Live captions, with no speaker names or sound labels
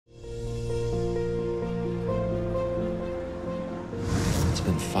It's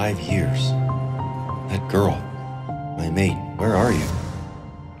been 5 years. That girl, my mate, where are you?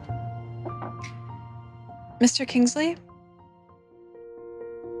 Mr. Kingsley?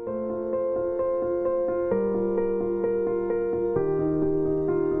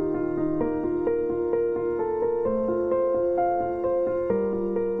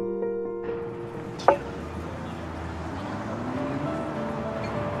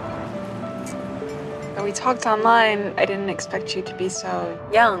 When we talked online, I didn't expect you to be so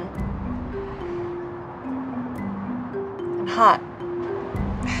young and hot.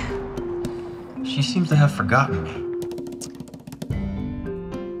 She seems to have forgotten me.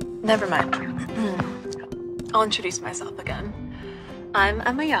 Never mind. I'll introduce myself again. I'm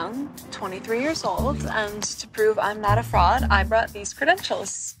Emma Young, 23 years old, and to prove I'm not a fraud, I brought these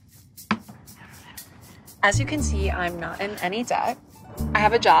credentials. As you can see, I'm not in any debt. I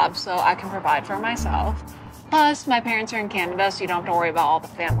have a job, so I can provide for myself. Plus, my parents are in Canada, so you don't have to worry about all the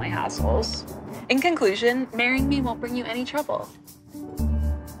family hassles. In conclusion, marrying me won't bring you any trouble.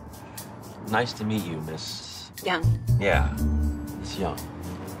 Nice to meet you, Miss... Young. Yeah, Miss Young.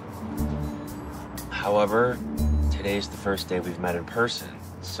 However, today's the first day we've met in person,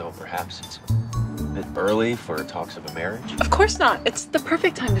 so perhaps it's a bit early for talks of a marriage? Of course not. It's the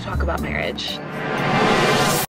perfect time to talk about marriage.